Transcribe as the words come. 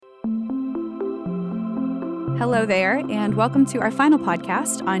Hello there, and welcome to our final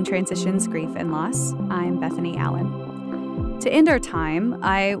podcast on transitions, grief, and loss. I'm Bethany Allen. To end our time,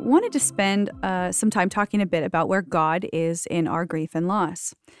 I wanted to spend some time talking a bit about where God is in our grief and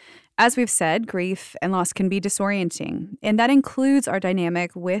loss. As we've said, grief and loss can be disorienting, and that includes our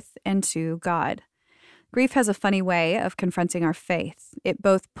dynamic with and to God. Grief has a funny way of confronting our faith. It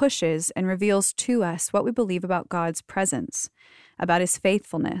both pushes and reveals to us what we believe about God's presence, about His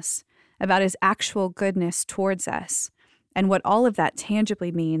faithfulness, about His actual goodness towards us, and what all of that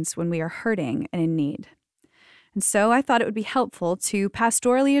tangibly means when we are hurting and in need. And so I thought it would be helpful to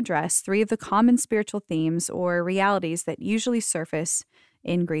pastorally address three of the common spiritual themes or realities that usually surface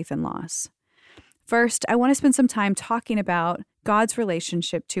in grief and loss. First, I want to spend some time talking about God's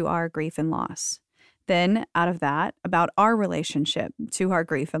relationship to our grief and loss. Then, out of that, about our relationship to our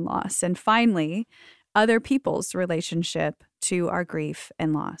grief and loss. And finally, other people's relationship to our grief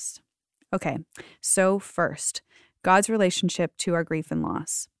and loss. Okay, so first, God's relationship to our grief and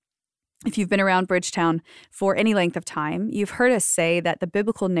loss. If you've been around Bridgetown for any length of time, you've heard us say that the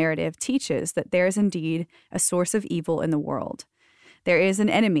biblical narrative teaches that there is indeed a source of evil in the world. There is an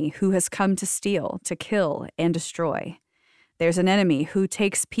enemy who has come to steal, to kill, and destroy. There's an enemy who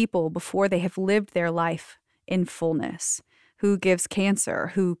takes people before they have lived their life in fullness, who gives cancer,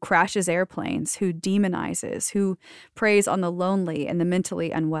 who crashes airplanes, who demonizes, who preys on the lonely and the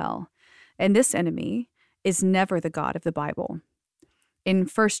mentally unwell. And this enemy is never the God of the Bible. In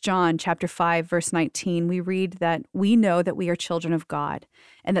 1 John chapter 5, verse 19, we read that we know that we are children of God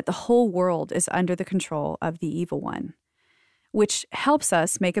and that the whole world is under the control of the evil one, which helps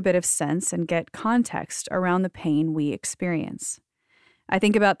us make a bit of sense and get context around the pain we experience. I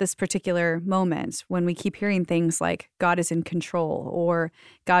think about this particular moment when we keep hearing things like God is in control or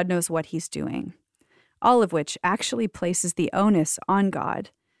God knows what He's doing, all of which actually places the onus on God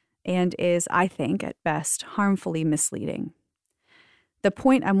and is, I think, at best, harmfully misleading. The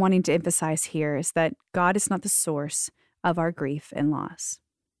point I'm wanting to emphasize here is that God is not the source of our grief and loss.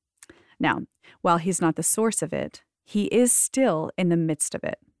 Now, while He's not the source of it, He is still in the midst of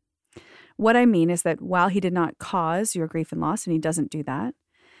it. What I mean is that while He did not cause your grief and loss, and He doesn't do that,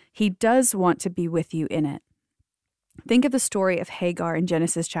 He does want to be with you in it. Think of the story of Hagar in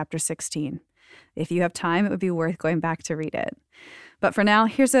Genesis chapter 16. If you have time, it would be worth going back to read it. But for now,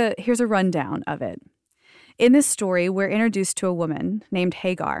 here's a rundown of it. In this story, we're introduced to a woman named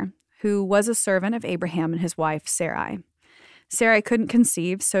Hagar, who was a servant of Abraham and his wife, Sarai. Sarai couldn't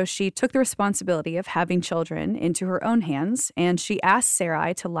conceive, so she took the responsibility of having children into her own hands, and she asked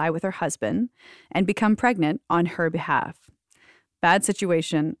Sarai to lie with her husband and become pregnant on her behalf. Bad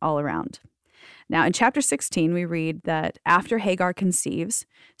situation all around. Now, in chapter 16, we read that after Hagar conceives,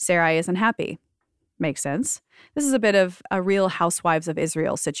 Sarai is unhappy. Makes sense. This is a bit of a Real Housewives of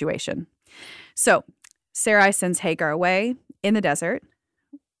Israel situation. So, Sarai sends Hagar away in the desert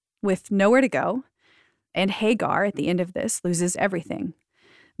with nowhere to go, and Hagar, at the end of this, loses everything.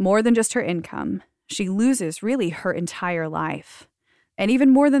 More than just her income. She loses really her entire life. And even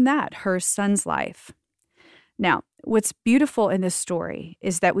more than that, her son's life. Now, what's beautiful in this story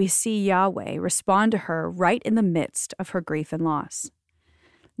is that we see Yahweh respond to her right in the midst of her grief and loss.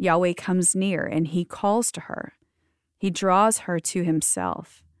 Yahweh comes near and He calls to her. He draws her to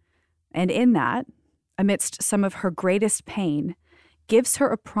Himself. And in that, amidst some of her greatest pain, gives her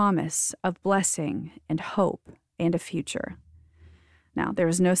a promise of blessing and hope and a future. Now, there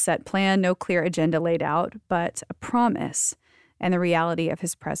is no set plan, no clear agenda laid out, but a promise and the reality of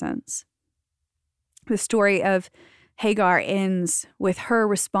His presence. The story of Hagar ends with her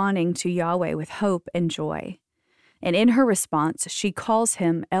responding to Yahweh with hope and joy. And in her response, she calls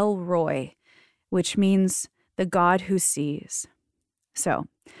Him El Roi, which means the God who sees. So,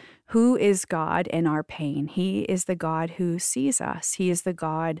 who is God in our pain? He is the God who sees us. He is the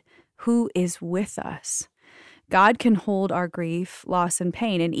God who is with us. God can hold our grief, loss, and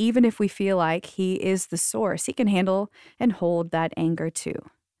pain. And even if we feel like He is the source, He can handle and hold that anger too.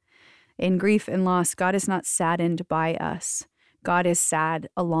 In grief and loss, God is not saddened by us. God is sad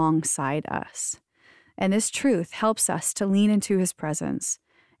alongside us. And this truth helps us to lean into His presence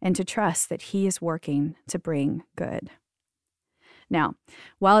and to trust that He is working to bring good. Now,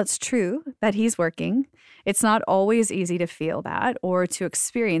 while it's true that He's working, it's not always easy to feel that or to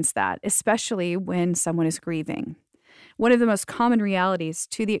experience that, especially when someone is grieving. One of the most common realities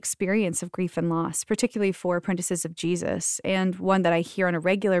to the experience of grief and loss, particularly for apprentices of Jesus, and one that I hear on a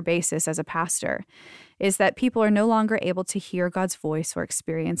regular basis as a pastor, is that people are no longer able to hear God's voice or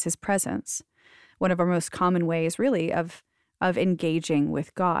experience His presence. One of our most common ways, really, of engaging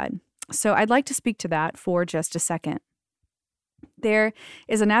with God. So I'd like to speak to that for just a second. There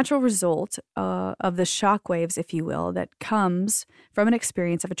is a natural result of the shock waves, if you will, that comes from an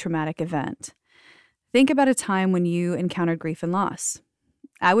experience of a traumatic event. Think about a time when you encountered grief and loss.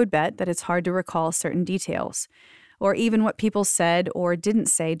 I would bet that it's hard to recall certain details, or even what people said or didn't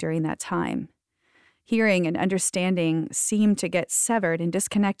say during that time. Hearing and understanding seem to get severed and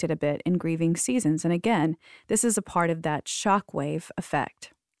disconnected a bit in grieving seasons, and again, this is a part of that shockwave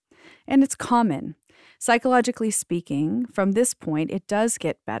effect. And it's common. Psychologically speaking, from this point, it does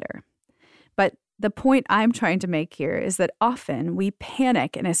get better. But the point I'm trying to make here is that often we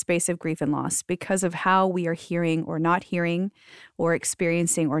panic in a space of grief and loss because of how we are hearing or not hearing, or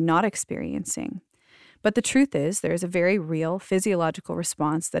experiencing or not experiencing. But the truth is, there is a very real physiological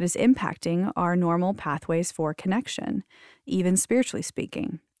response that is impacting our normal pathways for connection, even spiritually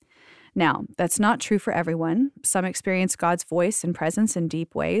speaking. Now, that's not true for everyone. Some experience God's voice and presence in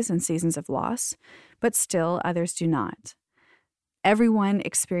deep ways in seasons of loss, but still others do not. Everyone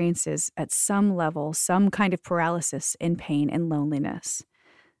experiences at some level some kind of paralysis in pain and loneliness.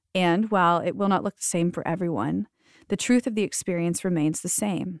 And while it will not look the same for everyone, the truth of the experience remains the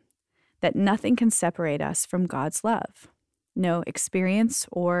same, that nothing can separate us from God's love, no experience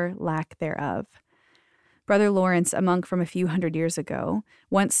or lack thereof. Brother Lawrence, a monk from a few hundred years ago,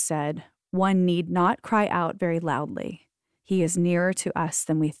 once said, "One need not cry out very loudly. He is nearer to us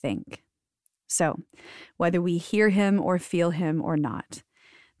than we think." So, whether we hear him or feel him or not,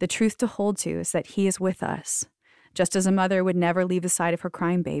 the truth to hold to is that he is with us. Just as a mother would never leave the side of her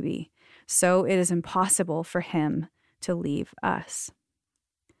crying baby, so it is impossible for him to leave us.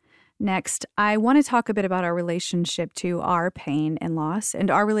 Next, I want to talk a bit about our relationship to our pain and loss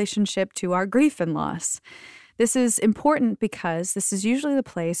and our relationship to our grief and loss. This is important because this is usually the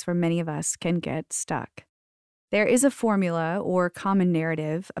place where many of us can get stuck. There is a formula or common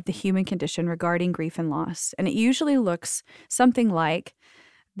narrative of the human condition regarding grief and loss, and it usually looks something like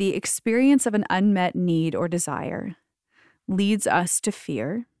the experience of an unmet need or desire leads us to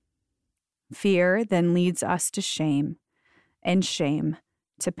fear. Fear then leads us to shame, and shame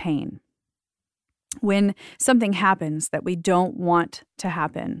to pain. When something happens that we don't want to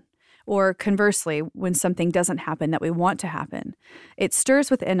happen, or conversely, when something doesn't happen that we want to happen, it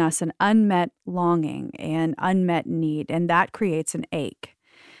stirs within us an unmet longing and unmet need, and that creates an ache.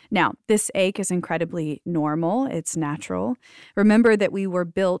 Now, this ache is incredibly normal. It's natural. Remember that we were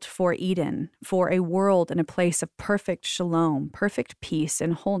built for Eden, for a world and a place of perfect shalom, perfect peace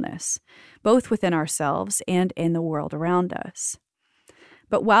and wholeness, both within ourselves and in the world around us.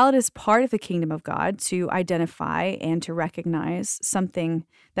 But while it is part of the kingdom of God to identify and to recognize something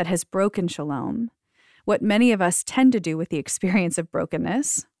that has broken shalom, what many of us tend to do with the experience of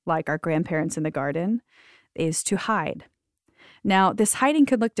brokenness, like our grandparents in the garden, is to hide. Now, this hiding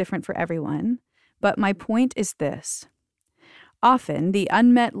could look different for everyone, but my point is this. Often, the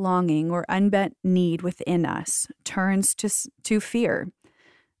unmet longing or unmet need within us turns to fear,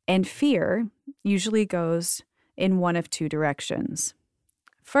 and fear usually goes in one of two directions.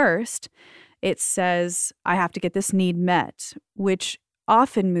 First, it says, I have to get this need met, which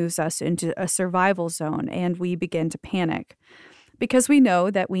often moves us into a survival zone, and we begin to panic because we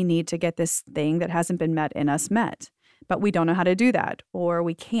know that we need to get this thing that hasn't been met in us met, but we don't know how to do that, or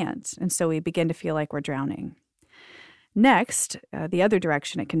we can't, and so we begin to feel like we're drowning. Next, the other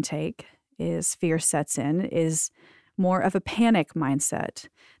direction it can take is fear sets in, is more of a panic mindset.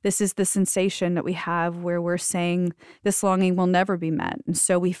 This is the sensation that we have where we're saying this longing will never be met. And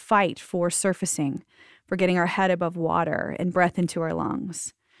so we fight for surfacing, for getting our head above water and breath into our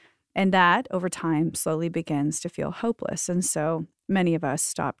lungs. And that, over time, slowly begins to feel hopeless. And so many of us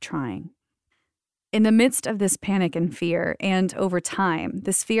stop trying. In the midst of this panic and fear, and over time,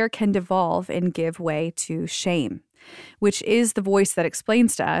 this fear can devolve and give way to shame, which is the voice that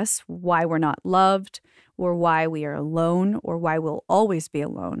explains to us why we're not loved, or why we are alone, or why we'll always be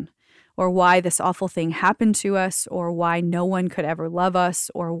alone, or why this awful thing happened to us, or why no one could ever love us,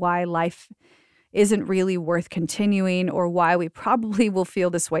 or why life isn't really worth continuing, or why we probably will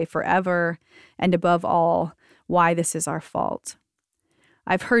feel this way forever, and above all, why this is our fault.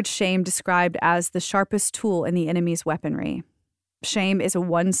 I've heard shame described as the sharpest tool in the enemy's weaponry. Shame is a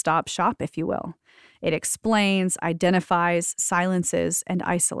one-stop shop, if you will. It explains, identifies, silences, and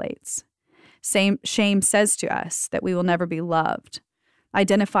isolates. Shame says to us that we will never be loved,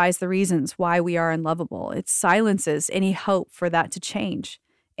 identifies the reasons why we are unlovable. It silences any hope for that to change,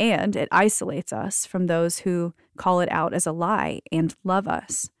 and it isolates us from those who call it out as a lie and love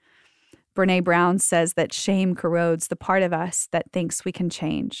us. Brené Brown says that shame corrodes the part of us that thinks we can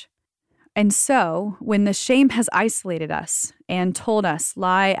change. And so, when the shame has isolated us and told us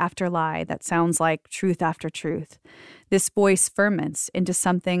lie after lie that sounds like truth after truth, This voice ferments into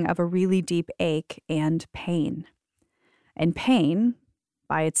something of a really deep ache and pain. And pain,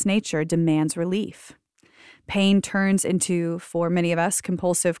 by its nature, demands relief. Pain turns into, for many of us,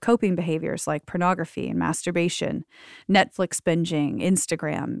 compulsive coping behaviors like pornography and masturbation, Netflix binging,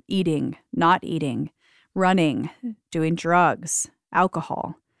 Instagram, eating, not eating, running, doing drugs,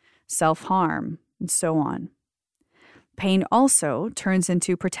 alcohol, self-harm, and so on. Pain also turns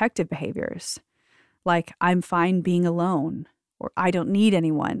into protective behaviors like I'm fine being alone, or I don't need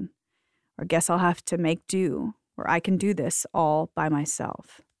anyone, or guess I'll have to make do, or I can do this all by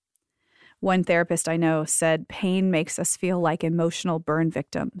myself. One therapist I know said pain makes us feel like emotional burn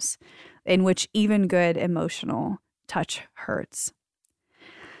victims, in which even good emotional touch hurts.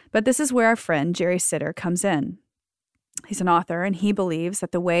 But this is where our friend Jerry Sitter comes in. He's an author, and he believes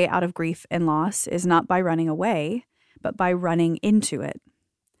that the way out of grief and loss is not by running away, but by running into it.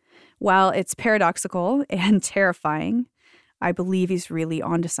 While it's paradoxical and terrifying, I believe he's really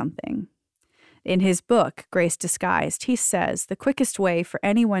onto something. In his book, Grace Disguised, he says the quickest way for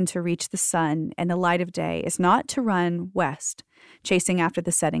anyone to reach the sun and the light of day is not to run west, chasing after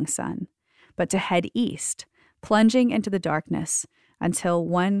the setting sun, but to head east, plunging into the darkness until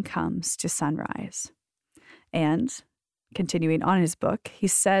one comes to sunrise. And, continuing on in his book, he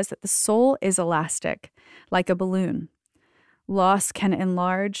says that the soul is elastic, like a balloon. Loss can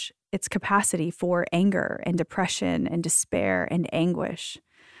enlarge its capacity for anger and depression and despair and anguish.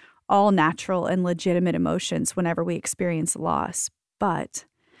 All natural and legitimate emotions whenever we experience loss. But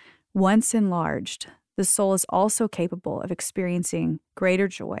once enlarged, the soul is also capable of experiencing greater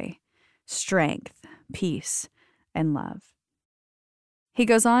joy, strength, peace, and love. He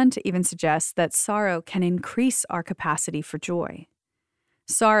goes on to even suggest that sorrow can increase our capacity for joy.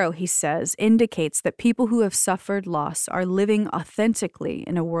 Sorrow, he says, indicates that people who have suffered loss are living authentically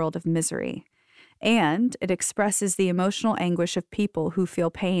in a world of misery. And it expresses the emotional anguish of people who feel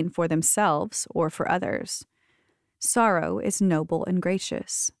pain for themselves or for others. Sorrow is noble and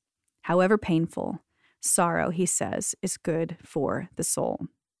gracious. However painful, sorrow, he says, is good for the soul.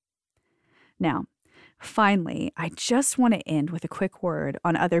 Now, finally, I just want to end with a quick word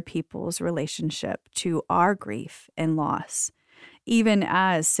on other people's relationship to our grief and loss. Even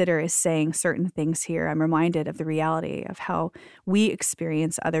as Sitter is saying certain things here, I'm reminded of the reality of how we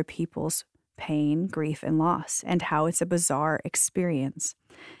experience other people's pain, grief, and loss, and how it's a bizarre experience.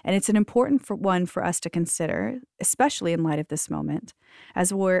 And it's an important one for us to consider, especially in light of this moment,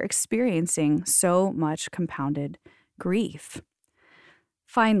 as we're experiencing so much compounded grief.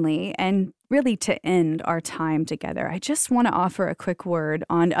 Finally, and really to end our time together, I just want to offer a quick word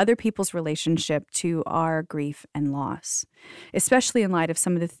on other people's relationship to our grief and loss, especially in light of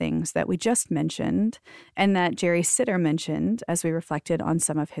some of the things that we just mentioned and that Jerry Sitter mentioned as we reflected on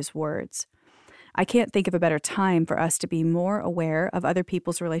some of his words. I can't think of a better time for us to be more aware of other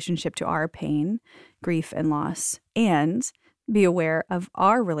people's relationship to our pain, grief, and loss, and be aware of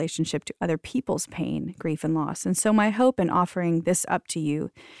our relationship to other people's pain, grief, and loss. And so my hope in offering this up to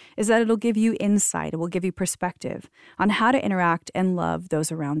you is that it'll give you insight, it will give you perspective on how to interact and love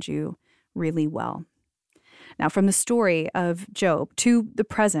those around you really well. Now, from the story of Job to the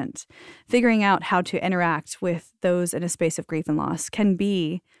present, figuring out how to interact with those in a space of grief and loss can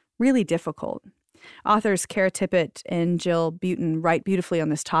be really difficult. Authors Kara Tippett and Jill Bouton write beautifully on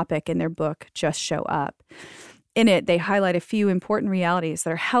this topic in their book, Just Show Up. In it, they highlight a few important realities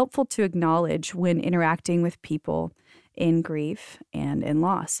that are helpful to acknowledge when interacting with people in grief and in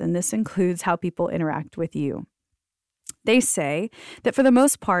loss, and this includes how people interact with you. They say that for the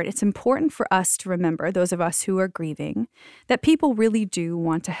most part, it's important for us to remember, those of us who are grieving, that people really do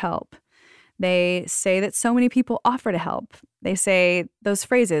want to help. They say that so many people offer to help. They say those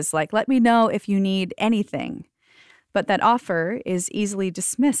phrases like, "Let me know if you need anything." But that offer is easily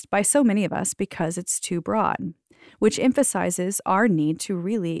dismissed by so many of us because it's too broad, which emphasizes our need to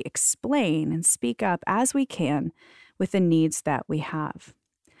really explain and speak up as we can with the needs that we have.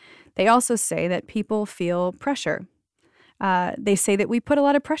 They also say that people feel pressure. They say that we put a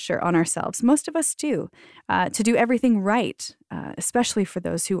lot of pressure on ourselves, most of us do, to do everything right, especially for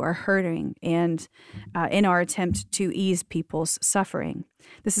those who are hurting and in our attempt to ease people's suffering.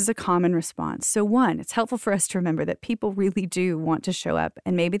 This is a common response. So one, it's helpful for us to remember that people really do want to show up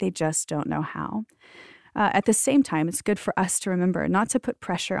and maybe they just don't know how. At the same time, it's good for us to remember not to put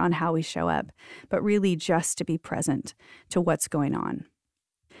pressure on how we show up, but really just to be present to what's going on.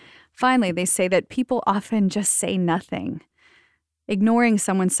 Finally, they say that people often just say nothing. Ignoring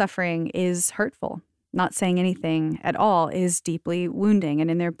someone's suffering is hurtful. Not saying anything at all is deeply wounding,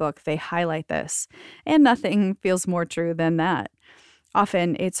 and in their book, they highlight this. And nothing feels more true than that.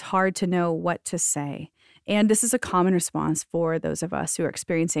 Often, it's hard to know what to say, And this is a common response for those of us who are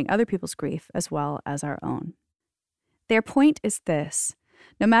experiencing other people's grief as well as our own. Their point is this: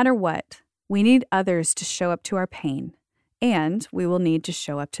 no matter what, we need others to show up to our pain, and we will need to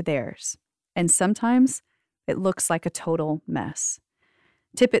show up to theirs. And sometimes it looks like a total mess.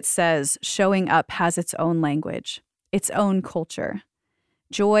 Tippett says showing up has its own language, its own culture.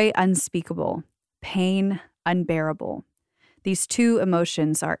 Joy unspeakable, pain unbearable. These two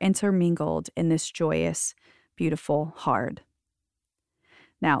emotions are intermingled in this joyous, beautiful hard.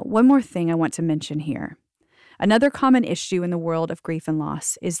 Now, one more thing I want to mention here. Another common issue in the world of grief and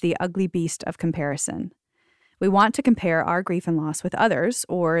loss is the ugly beast of comparison. We want to compare our grief and loss with others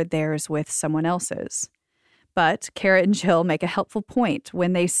or theirs with someone else's. But Kara and Jill make a helpful point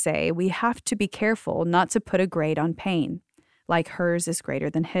when they say we have to be careful not to put a grade on pain, like hers is greater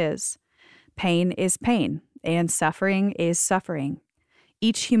than his. Pain is pain, and suffering is suffering.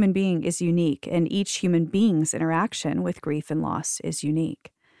 Each human being is unique, and each human being's interaction with grief and loss is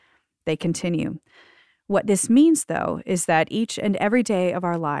unique. They continue. What this means, though, is that each and every day of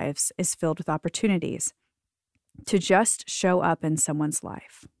our lives is filled with opportunities to just show up in someone's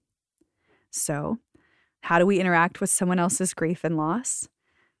life. So, how do we interact with someone else's grief and loss?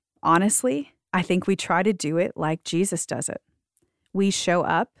 Honestly, I think we try to do it like Jesus does it. We show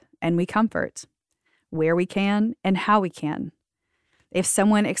up and we comfort, where we can and how we can. If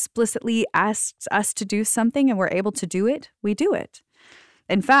someone explicitly asks us to do something and we're able to do it, we do it.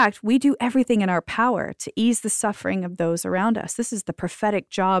 In fact, we do everything in our power to ease the suffering of those around us. This is the prophetic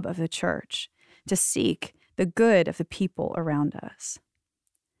job of the church, to seek the good of the people around us.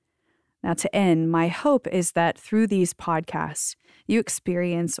 Now, to end, my hope is that through these podcasts, you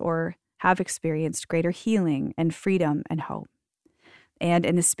experience or have experienced greater healing and freedom and hope. And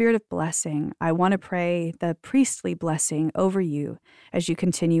in the spirit of blessing, I want to pray the priestly blessing over you as you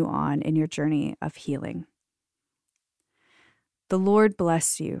continue on in your journey of healing. The Lord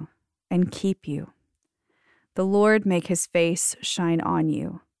bless you and keep you. The Lord make his face shine on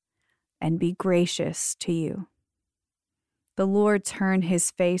you and be gracious to you. The Lord turn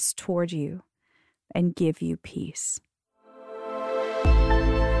his face toward you and give you peace.